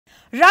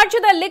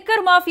ರಾಜ್ಯದ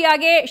ಲಿಕ್ಕರ್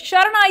ಮಾಫಿಯಾಗೆ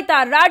ಶರಣಾಯ್ತಾ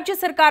ರಾಜ್ಯ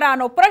ಸರ್ಕಾರ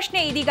ಅನ್ನೋ ಪ್ರಶ್ನೆ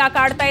ಇದೀಗ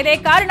ಕಾಡ್ತಾ ಇದೆ.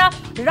 ಕಾರಣ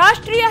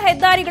ರಾಷ್ಟ್ರೀಯ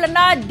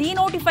ಹೆದ್ದಾರಿಗಳನ್ನ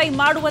ಡಿನೋಟಿಫೈ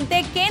ಮಾಡುವಂತೆ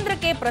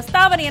ಕೇಂದ್ರಕ್ಕೆ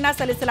ಪ್ರಸ್ತಾವನೆಯನ್ನ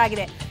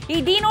ಸಲ್ಲಿಸಲಾಗಿದೆ. ಈ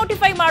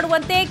ಡಿನೋಟಿಫೈ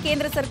ಮಾಡುವಂತೆ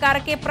ಕೇಂದ್ರ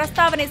ಸರ್ಕಾರಕ್ಕೆ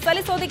ಪ್ರಸ್ತಾವನೆ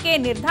ಸಲ್ಲಿಸೋದಕ್ಕೆ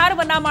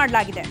ನಿರ್ಧಾರವನ್ನ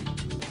ಮಾಡಲಾಗಿದೆ.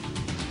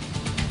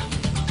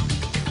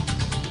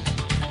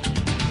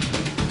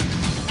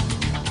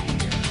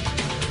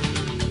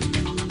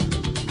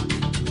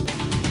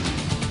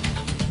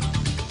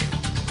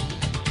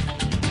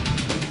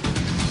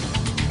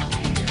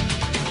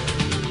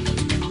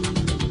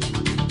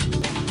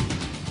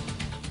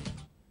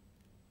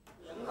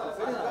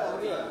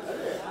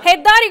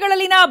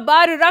 ಹೆದ್ದಾರಿಗಳಲ್ಲಿನ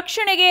ಬಾರ್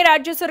ರಕ್ಷಣೆಗೆ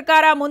ರಾಜ್ಯ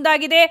ಸರ್ಕಾರ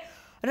ಮುಂದಾಗಿದೆ.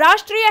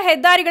 ರಾಷ್ಟ್ರೀಯ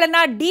ಹೆದ್ದಾರಿಗಳನ್ನ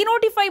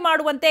ಡಿನೋಟಿಫೈ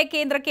ಮಾಡುವಂತೆ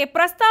ಕೇಂದ್ರಕ್ಕೆ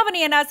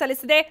ಪ್ರಸ್ತಾವನೆಯನ್ನ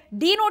ಸಲ್ಲಿಸಿದೆ.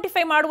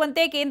 ಡಿನೋಟಿಫೈ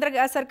ಮಾಡುವಂತೆ ಕೇಂದ್ರ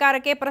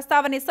ಸರ್ಕಾರಕ್ಕೆ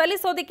ಪ್ರಸ್ತಾವನೆ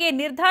ಸಲ್ಲಿಸೋದಕ್ಕೆ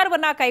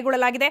ನಿರ್ಧಾರವನ್ನ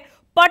ಕೈಗೊಳ್ಳಲಾಗಿದೆ.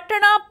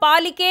 ಪಟ್ಟಣ,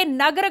 ಪಾಲಿಕೆ,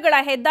 ನಗರಗಳ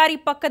ಹೆದ್ದಾರಿ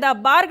ಪಕ್ಕದ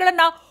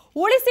ಬಾರ್ಗಳನ್ನ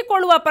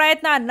ಉಳಿಸಿಕೊಳ್ಳುವ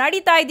ಪ್ರಯತ್ನ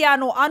ನಡೀತಾ ಇದೆಯಾ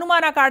ಅನ್ನೋ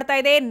ಅನುಮಾನ ಕಾಡ್ತಾ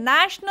ಇದೆ.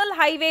 ನ್ಯಾಷನಲ್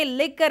ಹೈವೇ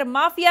ಲಿಕ್ಕರ್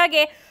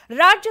ಮಾಫಿಯಾಗೆ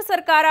ರಾಜ್ಯ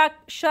ಸರ್ಕಾರ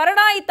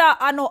ಶರಣಾಯಿತ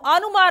ಅನ್ನೋ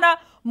ಅನುಮಾನ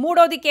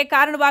ಮೂಡೋದಿಕ್ಕೆ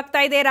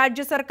ಕಾರಣವಾಗ್ತಾ ಇದೆ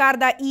ರಾಜ್ಯ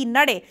ಸರ್ಕಾರದ ಈ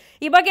ನಡೆ.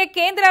 ಈ ಬಗ್ಗೆ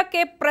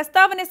ಕೇಂದ್ರಕ್ಕೆ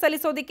ಪ್ರಸ್ತಾವನೆ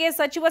ಸಲ್ಲಿಸೋದಕ್ಕೆ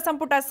ಸಚಿವ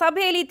ಸಂಪುಟ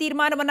ಸಭೆಯಲ್ಲಿ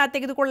ತೀರ್ಮಾನವನ್ನ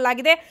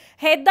ತೆಗೆದುಕೊಳ್ಳಲಾಗಿದೆ.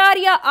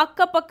 ಹೆದ್ದಾರಿಯ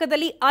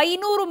ಅಕ್ಕಪಕ್ಕದಲ್ಲಿ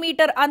 500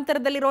 ಮೀಟರ್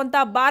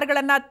ಅಂತರದಲ್ಲಿರುವಂತಹ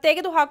ಬಾರ್ಗಳನ್ನ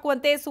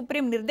ತೆಗೆದುಹಾಕುವಂತೆ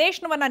ಸುಪ್ರೀಂ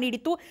ನಿರ್ದೇಶನವನ್ನ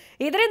ನೀಡಿತ್ತು.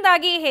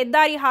 ಇದರಿಂದಾಗಿ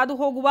ಹೆದ್ದಾರಿ ಹಾದು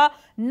ಹೋಗುವ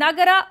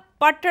ನಗರ,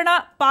 ಪಟ್ಟಣ,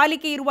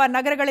 ಪಾಲಿಕೆ ಇರುವ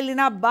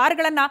ನಗರಗಳಲ್ಲಿನ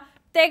ಬಾರ್ಗಳನ್ನ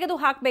ತೆಗೆದು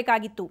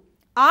ಹಾಕಬೇಕಾಗಿತ್ತು.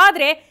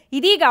 ಆದರೆ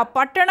ಇದೀಗ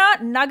ಪಟ್ಟಣ,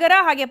 ನಗರ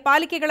ಹಾಗೆ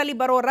ಪಾಲಿಕೆಗಳಲ್ಲಿ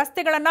ಬರೋ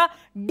ರಸ್ತೆಗಳನ್ನ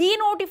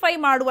ಡಿನೋಟಿಫೈ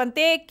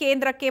ಮಾಡುವಂತೆ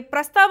ಕೇಂದ್ರಕ್ಕೆ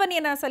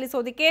ಪ್ರಸ್ತಾವನೆಯನ್ನ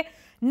ಸಲ್ಲಿಸೋದಕ್ಕೆ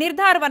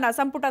ನಿರ್ಧಾರವನ್ನ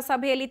ಸಂಪುಟ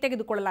ಸಭೆಯಲ್ಲಿ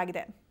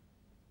ತೆಗೆದುಕೊಳ್ಳಲಾಗಿದೆ.